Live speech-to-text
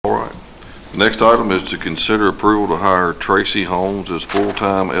Next item is to consider approval to hire Tracy Holmes as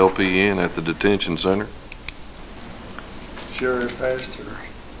full-time LPN at the detention center. She already passed her.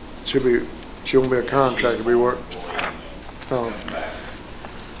 She won't be a contractor, be work. Oh.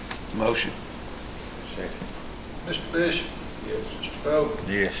 Motion. Second. Mr. Bishop? Yes. Mr. Fogel?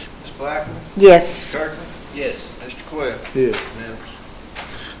 Yes. Ms. Blackman? Yes. Kirkland? Yes. Mr. Quayle? Yes. Unanimous.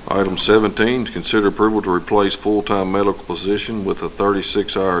 Item 17, to consider approval to replace full-time medical position with a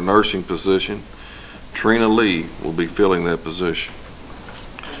 36-hour nursing position. Trina Lee will be filling that position.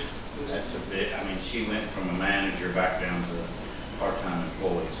 That's a bit, I mean, she went from a manager back down to a part-time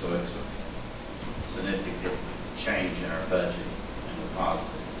employee, so it's a significant change in our budget and the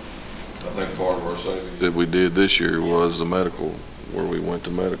positive. I think part of our savings that we did this year was the medical, where we went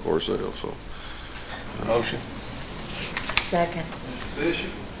to medical ourselves, so. Motion. Second. Mr. Bishop?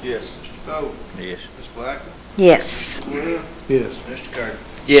 Yes. Mr. Fogel? Yes. Ms. Blackman? Yes. Mr. Quayle? Yes. Mr. Kirkland?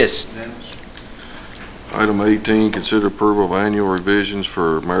 Yes. Unanimous. Item 18, consider approval of annual revisions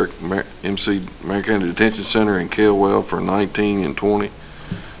for Marion County Detention Center in Kelwell for 19 and 20.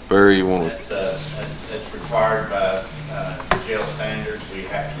 Barry, you want to? That's required by jail standards. We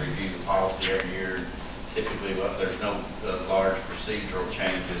have to review the policy every year. Typically, there's no large procedural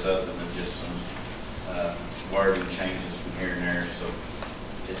changes other than just some wording changes from here and there. So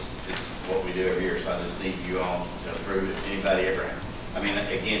it's what we do every year. So I just need you all to approve it. If anybody ever, I mean,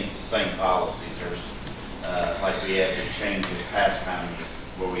 again, it's the same policies. There's like we had the changes past time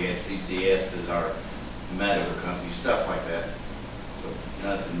where we had CCS as our medical company, stuff like that. So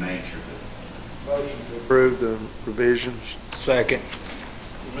nothing major, but Motion to approve the revisions. Second.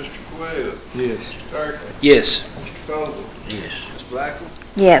 Mr. Quayle? Yes. Mr. Kirkland? Yes. Mr. Fogel? Yes. Ms. Blackman?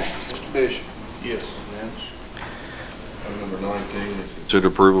 Yes. Mr. Bishop? Yes. Unanimous. Item number 19 is consider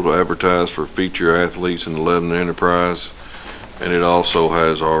approval to advertise for feature athletes in the Lebanon Enterprise. And it also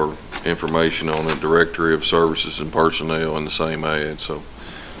has our information on the Directory of Services and Personnel in the same ad. So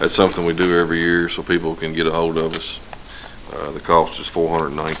that's something we do every year so people can get a hold of us. The cost is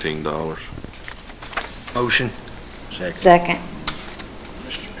 $419. Motion. Second. Second.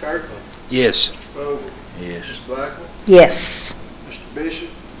 Mr. Kirkland? Yes. Mr. Fogel? Yes. Ms. Blackman? Yes. Mr. Bishop?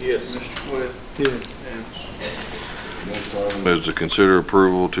 Yes. Mr. Quayle? Yes. Unanimous. Next item is to consider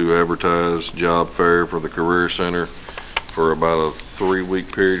approval to advertise job fair for the Career Center for about a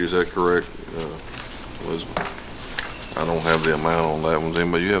 3-week period. Is that correct, Elizabeth? I don't have the amount on that one.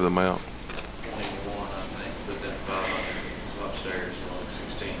 Anybody, you have the amount?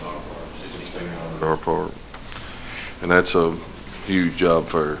 Our part. And that's a huge job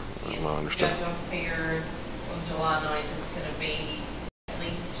fair, Yes, my understanding. Job fair on July 9th is going to be, at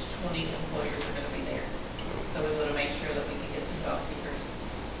least 20 employers are going to be there. So we want to make sure that we can get some job seekers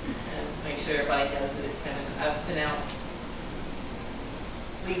and make sure everybody knows that it's coming. I've sent out,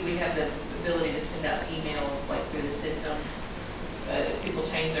 we have the ability to send out emails like through the system. But if people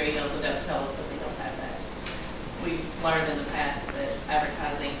change their emails, it doesn't tell us that we don't have that. We've learned in the past that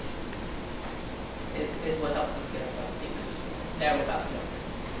advertising is what helps us get our job seekers. Now we're about to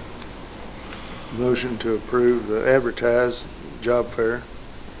go. Motion to approve the advertised job fair.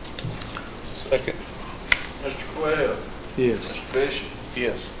 Second. Mr. Quayle? Yes. Mr. Bishop?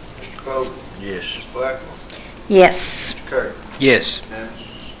 Yes. Mr. Fogel? Yes. Ms. Blackman? Yes. Mr. Kirkland? Yes. Unanimous.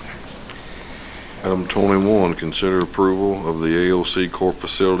 Item 21, consider approval of the AOC Corp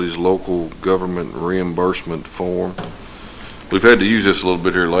Facilities Local Government Reimbursement Form. We've had to use this a little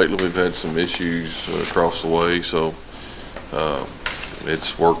bit here lately. We've had some issues across the way, so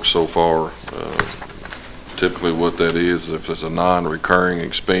it's worked so far. Typically what that is, if there's a non-recurring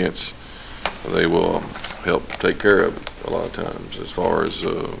expense, they will help take care of it a lot of times. As far as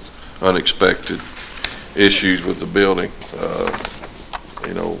unexpected issues with the building,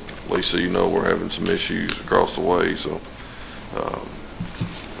 you know, Lisa, you know we're having some issues across the way, so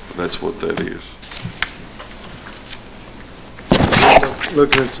that's what that is.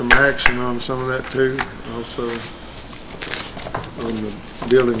 Looking at some action on some of that too, also on the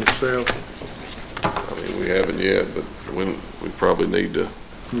building itself. I mean, we haven't yet, but we probably need to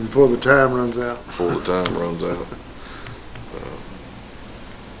Before the time runs out. before the time runs out.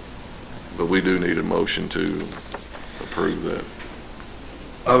 But we do need a motion to approve that.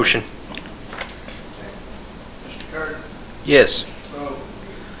 Motion. Mr. Kirkland? Yes. Fogel?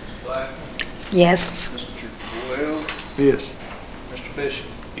 Ms. Blackman? Yes. Mr. Quayle? Yes. Mr. Bishop?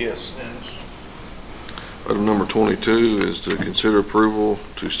 Yes. Unanimous. Item number 22 is to consider approval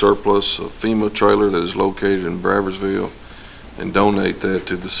to surplus a FEMA trailer that is located in Braversville and donate that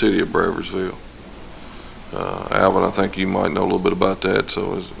to the city of Braversville. Alvin, I think you might know a little bit about that,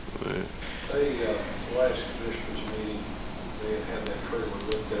 so They, last commissioners meeting, they had that trailer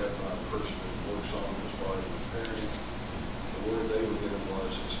looked at have my person that works on this body repairing. The word they were given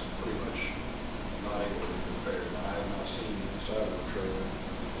was it's pretty much not able to be repaired. Now, I have not seen the inside of the trailer.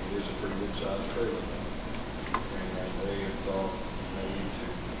 It is a pretty good sized trailer. And they had thought maybe to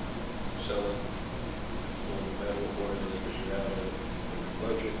sell it, or the metal, whatever they could get out of it in the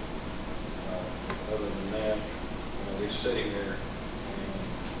budget. Other than that, it's sitting there, and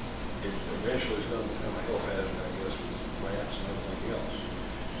it eventually is going to become a health hazard, I guess, with rats and everything else.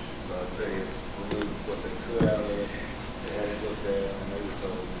 But they removed what they could out of it, they had it looked at, and they were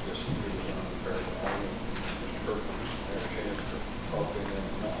told that this was unrepairable. Only Mr. Perkins had a chance to talk to them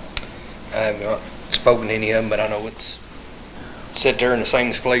or not. I have not spoken to any of them, but I know it's sat there in the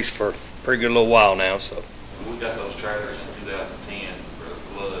same place for a pretty good little while now, so. We got those trailers in 2010 for the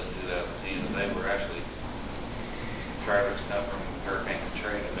flood in 2010, and they were actually trailers come from Hurricane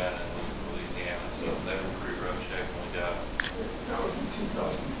Katrina down in Louisiana, so they were pretty rough shape when we got them. That was in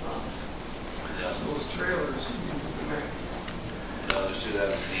 2005. Yeah. So those trailers, No, it was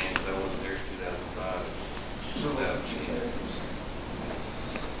 2010, because I wasn't there in 2005. It was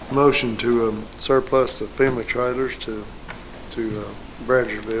 2010. Motion to surplus the FEMA trailers to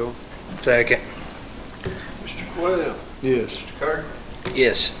Bradgersville. Second. Mr. Quayle, Yes. Mr. Kirk,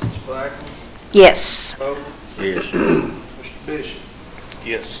 Yes. Ms. Blackman, Yes. Bowman, Yes. Mr. Bishop.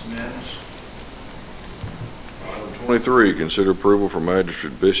 Yes. Unanimous. Item 23, consider approval for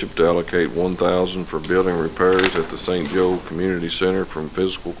Magistrate Bishop to allocate $1,000 for building repairs at the St. Joe Community Center from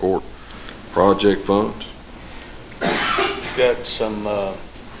Fiscal Court project funds. Got some, a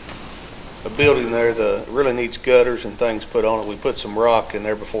building there that really needs gutters and things put on it. We put some rock in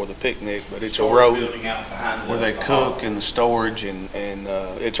there before the picnic, but it's Storage eroding building out behind where they the cook and the storage, and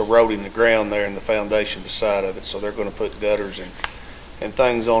it's eroding the ground there and the foundation beside of it. So they're gonna put gutters and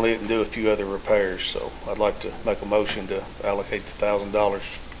things on it and do a few other repairs. So I'd like to make a motion to allocate the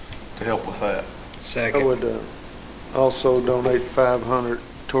 $1,000 to help with that. I Second. would also donate $500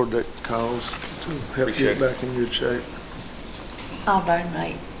 toward that cause to help Appreciate get back in good shape. I'll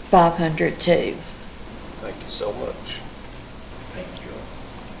donate 500 too. Thank you so much. Thank you.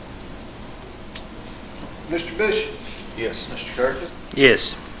 Mr. Bishop, Yes. Mr. Kirk,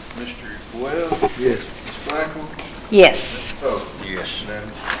 Yes. Mr. Quayle, Yes. Ms. Blackman, Yes. Mr. Bowman. Yes.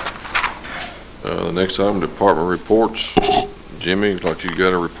 Unanimous. The next item, department reports. Jimmy, like you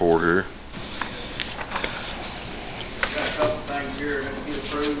got a report here. Got a couple things here that get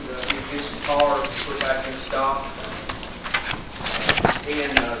approved, get some cars, put back in stock.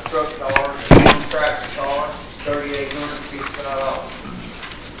 10 truck cars, 1 tractor car,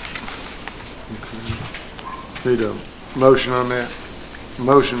 $3,855. Need a motion on that?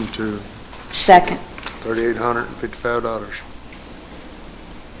 Motion to Second. $3,855.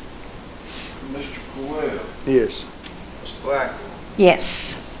 Mr. Quayle, Yes. Ms. Blackman,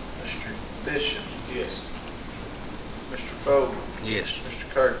 Yes. Mr. Bishop, Yes. Mr. Fogle, Yes. Mr.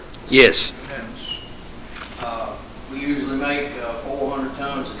 Kirk. Yes. Unanimous. We usually make 400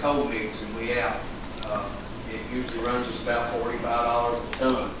 tons of coal mix and we out. It usually runs us about $45 a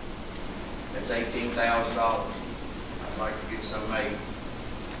ton. That's $18,000. I'd like to get some made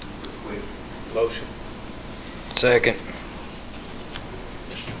real quick. Motion. Second.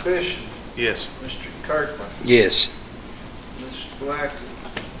 Mr. Bishop, Yes. Mr. Kirkland, Yes. Ms. Blackman,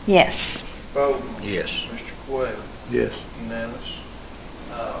 Yes. Fogle, Yes. Mr. Quayle. Yes. Unanimous.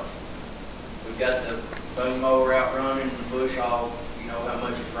 We've got the boom mower out running, the bush hog, you know how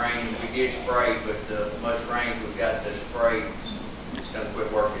much it's rained. We did spray, but much rain, we've got the spray. It's gonna quit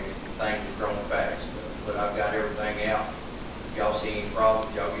working. Things are growing fast. But I've got everything out. If y'all see any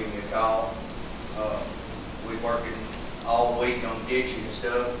problems, y'all give me a call. We're working all week on ditching and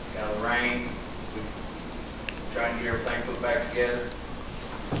stuff, kind of rain. We're trying to get everything put back together.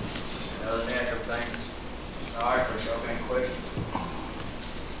 And other than that, everything's all right, unless y'all got any questions.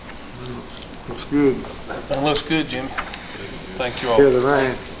 Looks good. That looks good, Jimmy. Thank you all. Yeah, the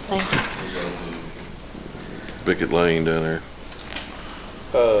rain. Thank you. Bickett Lane down there.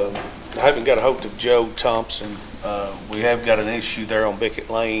 I haven't got a hold of Joe Thompson. We have got an issue there on Bickett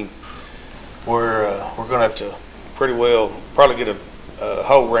Lane where we're going to have to probably get a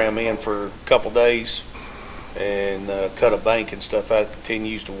hole ram in for a couple days and cut a bank and stuff out that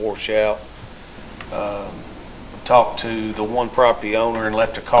continues to wash out. Talked to the one property owner and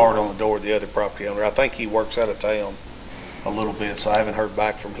left a card on the door of the other property owner. I think he works out of town a little bit, so I haven't heard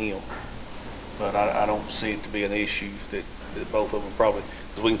back from him. But I don't see it to be an issue that both of them probably,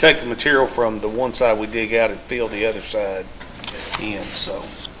 because we can take the material from the one side we dig out and fill the other side in, so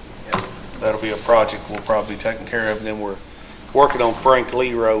that'll be a project we'll probably be taking care of. And then we're working on Frank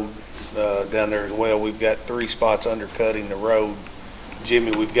Lee Road down there as well. We've got 3 spots undercutting the road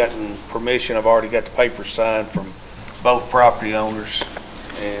Jimmy, we've gotten permission, I've already got the papers signed from both property owners,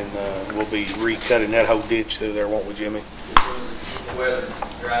 and we'll be recutting that whole ditch through there, won't we, Jimmy? The weather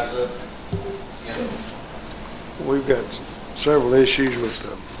dries up. We've got several issues with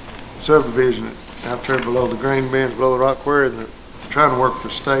the subdivision out there below the grain bins, below the rock quarry, and they're trying to work with the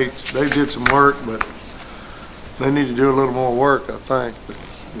state. They did some work, but they need to do a little more work, I think.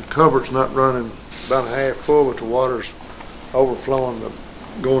 The culvert's not running about half full, but the water's overflowing,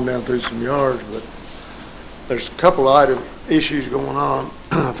 going down through some yards, but there's a couple of issues going on.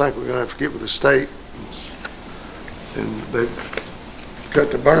 I think we're gonna have to get with the state, and they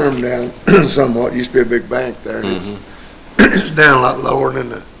cut the berm down somewhat. Used to be a big bank there. It's down a lot lower, and then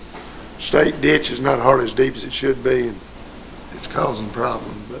the state ditch is not hardly as deep as it should be, and it's causing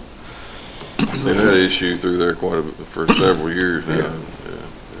problems. But They had an issue through there quite a bit for several years now. Yeah.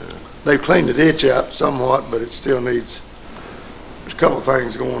 They've cleaned the ditch out somewhat, but it still needs, there's a couple of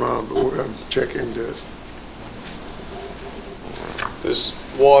things going on, but we're gonna check into it. This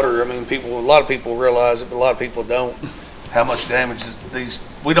water, I mean, a lot of people realize it, but a lot of people don't, how much damage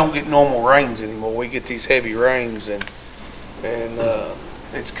we don't get normal rains anymore. We get these heavy rains, and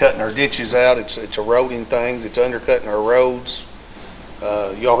it's cutting our ditches out, it's eroding things, it's undercutting our roads.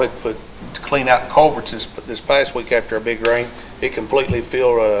 Y'all had to clean out culverts this past week after a big rain. It completely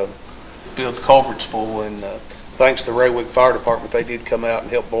filled the culverts full, and thanks to the Raywick Fire Department, they did come out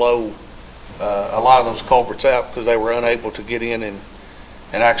and help blow a lot of those culverts out because they were unable to get in and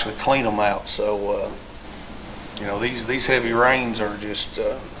actually clean them out. So, these heavy rains are just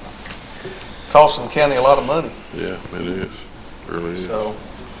costing the county a lot of money. Yeah, it is. It really is. So,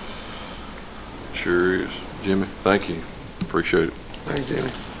 Sure is. Jimmy, thank you. Appreciate it. Thanks,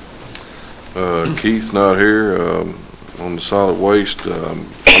 Jimmy. Keith's not here. On the solid waste, I'm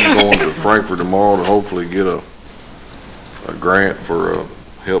going to Frankfurt tomorrow to hopefully get a grant for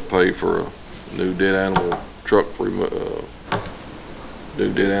help pay for a new dead animal truck,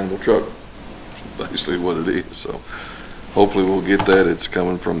 basically what it is. So hopefully we'll get that. It's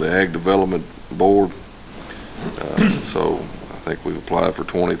coming from the Ag Development Board. So I think we've applied for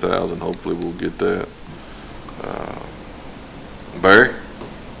 $20,000. Hopefully we'll get that. Barry?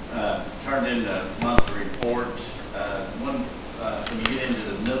 Turned in the monthly report. When you get into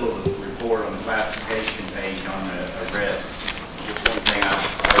the middle of the report on the classification page on the arrest, just one thing I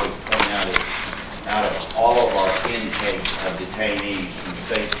always point out is out of all of our intake of detainees from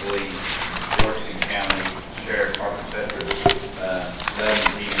state police, Washington County, Sheriff Department, etc.,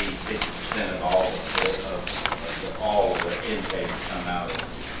 11 PD, 50% of all of the intake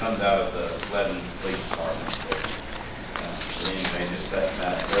comes out of the 11 police departments. But anyway, just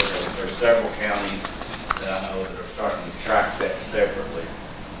there's several counties that I know that are starting to track that separately.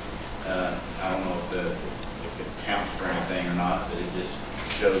 I don't know if it counts for anything or not, but it just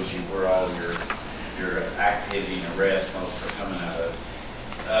shows you where all your activity and arrest most are coming out of.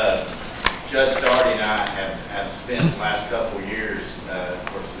 Judge Daugherty and I have spent the last couple of years, of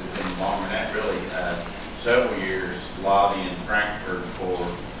course we've been longer than that really, several years lobbying Frankfurt for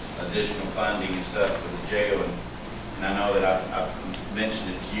additional funding and stuff for the jail. And I know that I've mentioned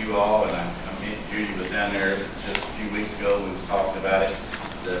it to you all, and Judy was down there just a few weeks ago. We was talking about it.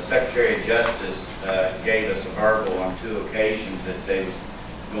 The Secretary of Justice gave us a verbal on 2 occasions that they was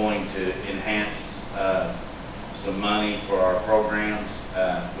going to enhance some money for our programs.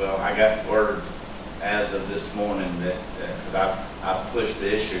 Well, I got word as of this morning that I pushed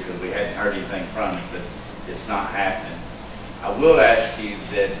the issue because we hadn't heard anything from it, but it's not happening. I will ask you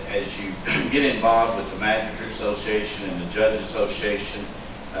that as you get involved with the Magistrate Association and the Judge Association,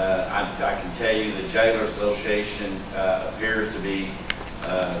 I can tell you the Jailer Association appears to be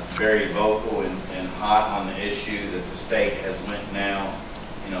very vocal and hot on the issue that the state has went now,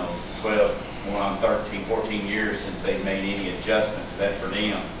 12, more on 13, 14 years since they made any adjustment to that per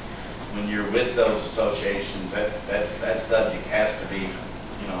diem. When you're with those associations, that subject has to be,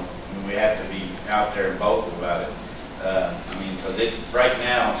 we have to be out there and vocal about it. Because right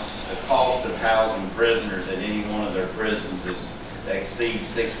now, the cost of housing prisoners at any one of their prisons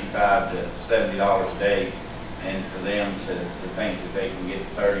exceeds $65 to $70 a day, and for them to think that they can get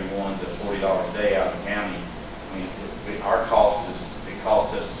 $31 to $40 a day out of the county, our cost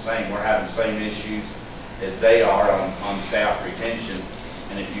costs us the same. We're having the same issues as they are on staff retention.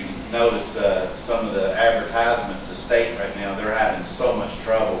 And if you notice some of the advertisements, the state right now, they're having so much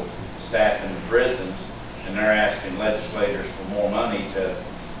trouble staffing the prisons, and they're asking legislators for more money to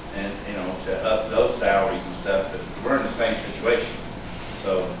up those salaries and stuff. But we're in the same situation.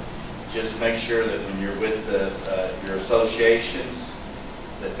 So just make sure that when you're with your associations,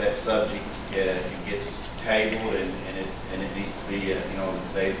 that subject gets tabled, and it needs to be,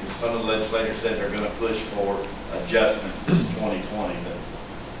 some of the legislators said they're gonna push for adjustment this 2020, but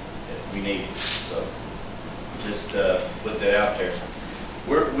we need it, so just put that out there.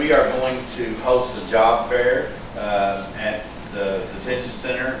 We are going to host a job fair at the detention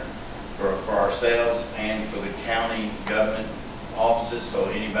center for ourselves and for the county government offices, so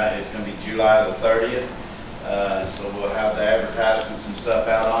anybody, it's going to be July the 30th, so we'll have the advertisements and stuff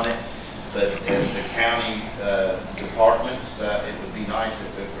out on it, but in the county departments, it would be nice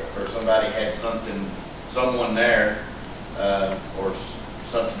if somebody had someone there, or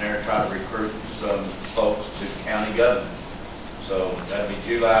something there to try to recruit some folks to county government. So that'll be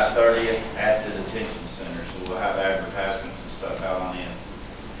July 30th at the detention center, so we'll have advertisements and stuff out on it.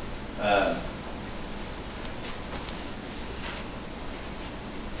 I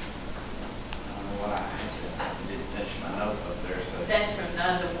don't know why I didn't finish my note up there, so. That's from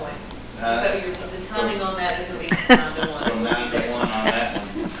 9 to 1. So the timing on that is going to be from 9 to 1. From 9 to 1 on that one.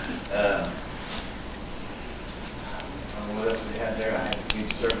 I don't know what else we had there. I had a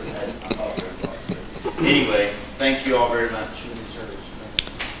community service. Anyway, thank you all very much.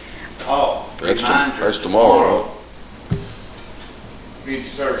 Oh, That's tomorrow. Community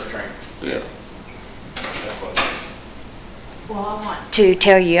service training. Yeah. That's what it is. Well, I want to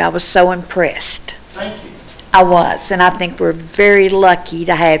tell you, I was so impressed. Thank you. I was, and I think we're very lucky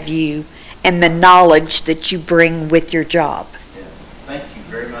to have you and the knowledge that you bring with your job. Yeah. Thank you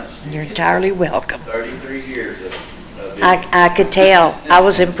very much. You're entirely welcome. 33 years of it. I could tell. I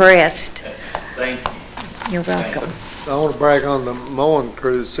was impressed. Thank you. You're welcome. I want to brag on the mowing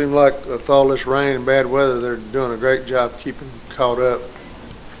crew. It seemed like with all this rain and bad weather, they're doing a great job keeping caught up.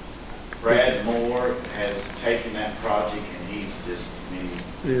 Brad Moore has taken that project and he's just,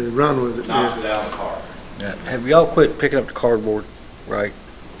 Yeah, run with it. knocks Yeah. it out of the park. Now, have y'all quit picking up the cardboard, right?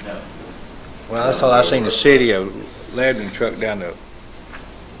 No. Well, that's all I seen the city of Lebanon truck down to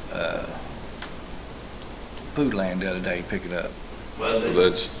Food Land the other day, pick it up. Was it?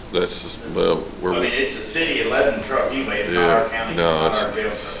 Well, I mean, it's a city 11 truck anyway, it's not Yeah, our county, it's no, not our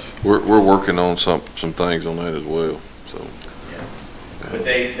jail truck. we're working on some things on that as well, so. Yeah. But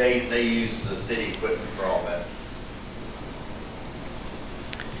they use the city equipment for all that.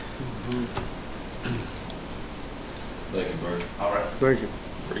 Thank you, Bert. All right. Thank you.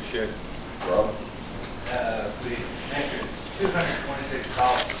 Appreciate it. Rob? We entered 226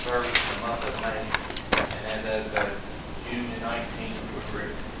 calls for service for the month of May, and as of June the 19th,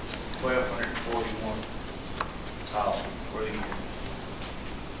 we were at 1,241 calls for the year.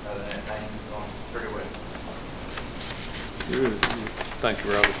 Other than that, things are going pretty well. Good. Thank you,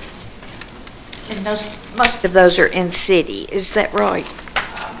 Robert. And most of those are in city, is that right?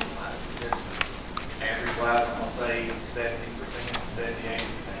 Just average-wise, I'm gonna say 70%, 70,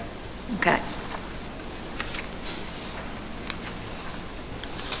 80%. Okay.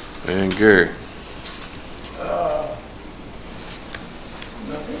 And Gary?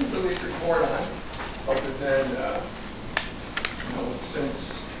 Nothing really to report on, other than, since,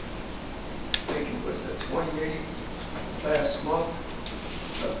 I think it was the 28th last month,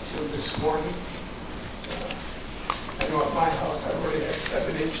 up to this morning. I know at my house, I already had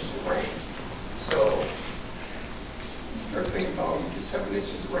 7 inches of rain, so you start thinking about, you get 7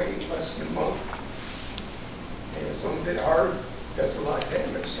 inches of rain in less than a month. And it's a bit hard, that's a lot of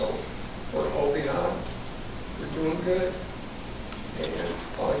damage, so we're holding on, we're doing good. And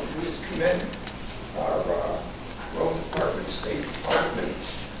all I can do is commend our road department, state department,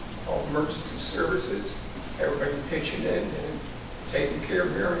 all emergency services, everybody pitching in and taking care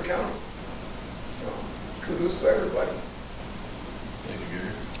of Marion County. So kudos to everybody. Thank you,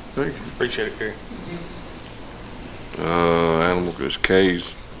 Gary. Thank you. Appreciate it, Gary. Animal, is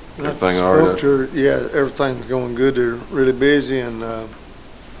Kay's, everything I all right? spoke to her. Yeah, everything's going good. They're really busy, and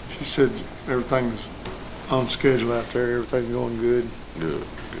she said everything's on schedule out there. Everything's going good. Good,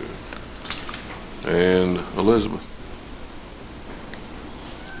 good. And Elizabeth?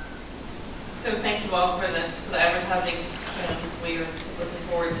 So thank you all for the advertising. We are looking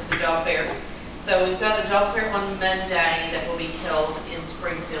forward to the job fair. So we've got a job fair on Monday that will be held in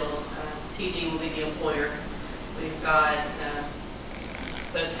Springfield. TG will be the employer. We've got,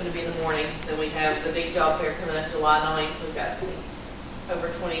 but it's going to be in the morning. Then we have the big job fair coming up July 9th. We've got over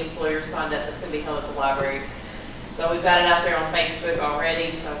 20 employers signed up. That's going to be held at the library. So we've got it out there on Facebook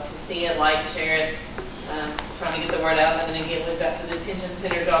already. So if you see it, like, share it. Trying to get the word out. And then again, we've got the detention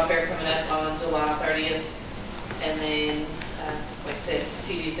center job fair coming up on July 30th. And then, like I said,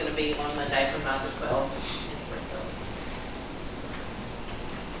 TG's going to be on Monday from 9 to 12 in Springfield.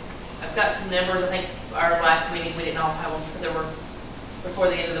 I've got some numbers. I think our last meeting we didn't all have them because they were before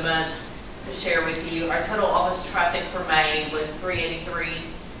the end of the month. to share with you. Our total office traffic for May was 383.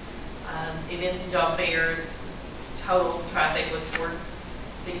 Events and job fairs, total traffic was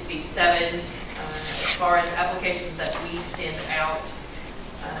 467. As far as applications that we send out,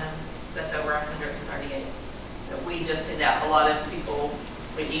 that's over 138. That we just send out. A lot of people,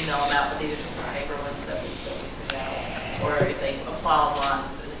 we email them out, but these are just the paper ones that we send out. Or if they apply online,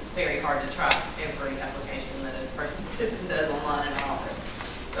 it's very hard to track every application that a person sits and does online in our office.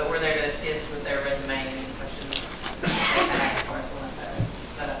 But we're there to assist with their resume and any questions they have as far as filling out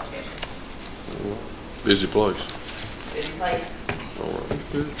that application. Busy place. Busy place. All right.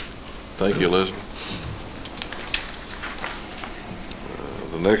 Thank you, Elizabeth.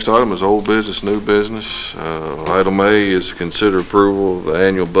 The next item is old business, new business. Item A is to consider approval of the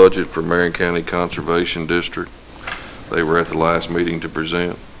annual budget for Marion County Conservation District. They were at the last meeting to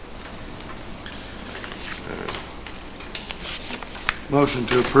present. Motion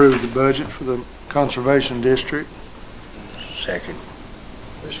to approve the budget for the Conservation District. Second.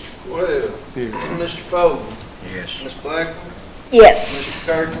 Mr. Webb. Yes. Mr. Fogel. Yes. Ms. Blackman. Yes. Mr.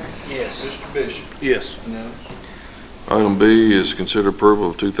 Carter. Yes. Mr. Bishop. Yes. Unanimous. Item B is consider approval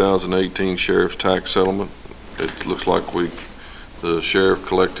of 2018 sheriff's tax settlement. It looks like the sheriff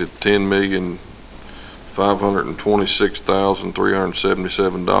collected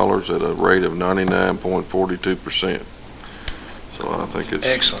 $10,526,377 at a rate of 99.42%. So I think it's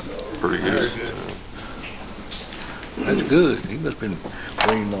Excellent. pretty good. That's good. He must have been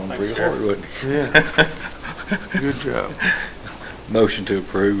leaning on pretty hard, wasn't he? Yeah. Good job. Motion to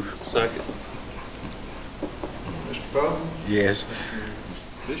approve. Second. Mr. Fogel. Yes.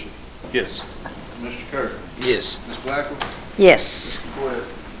 Mr. Bishop. Yes. Mr. Carter. Yes. Ms. Blackman. Yes. Mr. Webb.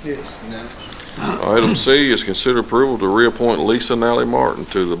 Yes. Unanimous. Item C is consider approval to reappoint Lisa Nally Martin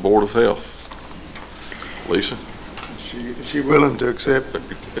to the Board of Health. Lisa? Is she willing to accept it? She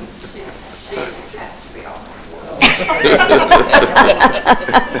has to be on.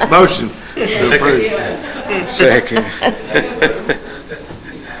 Motion to approve. Second.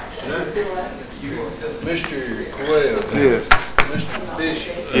 Mr. Webb. Yes. Mr.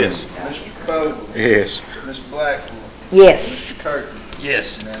 Bishop. Yes. Mr. Fogel. Yes. Ms. Blackman. Yes. Mr. Carter.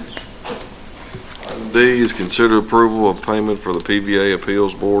 Yes. Unanimous. D is consider approval of payment for the PVA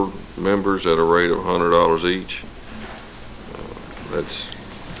Appeals Board members at a rate of $100 each.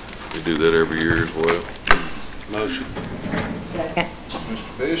 We do that every year as well. Motion. Second.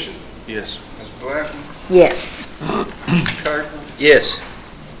 Mr. Bishop. Yes. Ms. Blackman. Yes. Mr. Carter. Yes.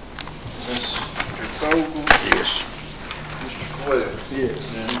 Mr. Fogel. Yes. Mr. Webb.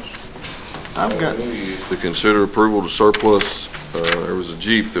 Yes. Unanimous. I've got, To consider approval to surplus, there was a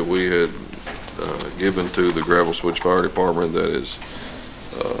Jeep that we had given to the Gravel Switch Fire Department that is,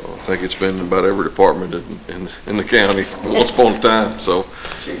 I think it's been in about every department in the county once upon a time, so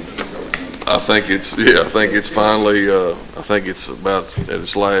I think it's finally, I think it's about at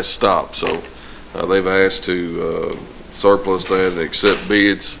its last stop, so they've asked to surplus that and accept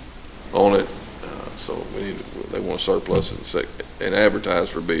bids on it, so they want to surplus it and advertise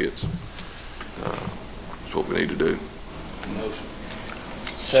for bids. That's what we need to do. Motion.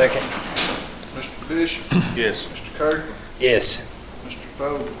 Second. Mr. Bishop. Yes. Mr. Carter. Yes. Mr.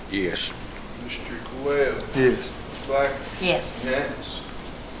 Fogel. Yes. Mr. Webb. yes. Ms. Blackman. Yes. Unanimous.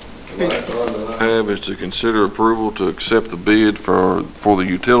 The last item that I Have is to consider approval to accept the bid for the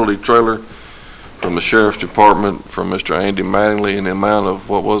utility trailer from the Sheriff's Department from Mr. Andy Mattingly in the amount of,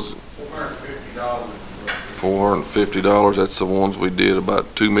 what was it? $450. That's the ones we did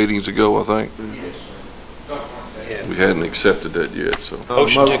about 2 meetings ago, I think. We hadn't accepted that yet, so.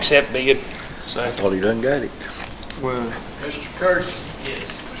 Motion to accept bid. Second. Thought he done got it. Well, Mr. Carter. Yes.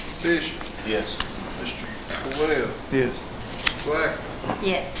 Mr. Bishop. Yes. Mr. Webb. yes. Ms. Blackman.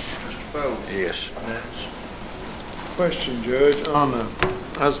 Yes. Mr. Fogel. Yes. Unanimous. Question, Judge, I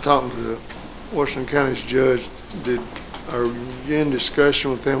was talking to the Washington County's judge, are you in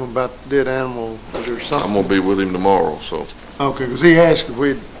discussion with them about dead animal? Is there I'm something? gonna be with him tomorrow, so. Okay, because he asked if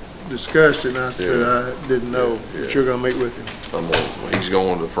we'd discussed it, and I said I didn't know Yeah. that you're gonna meet with him. He's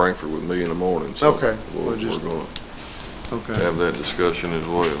going to Frankfurt with me in the morning, so. Okay. We're Well, gonna Okay, have that discussion as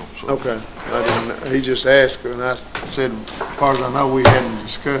well, so. okay. I didn't, he just asked, and I said, as far as I know, we hadn't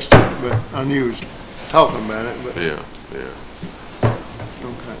discussed it, but I knew he was talking about it, but, Yeah.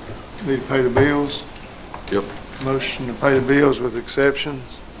 okay. Need to pay the bills? Yep. Motion to pay the bills with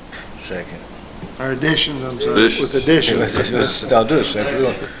exceptions, Second. or additions, I'm sorry, Additions. with additions. I'll do it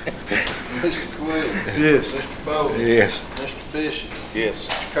second. Mr. Webb. Yes. Mr. Fogel. Yes. Mr. Bishop. Yes.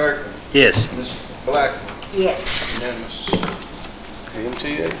 Mr. Carter. Yes. Ms. Blackman. Yes. Unanimous.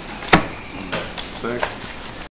 MTA. Second.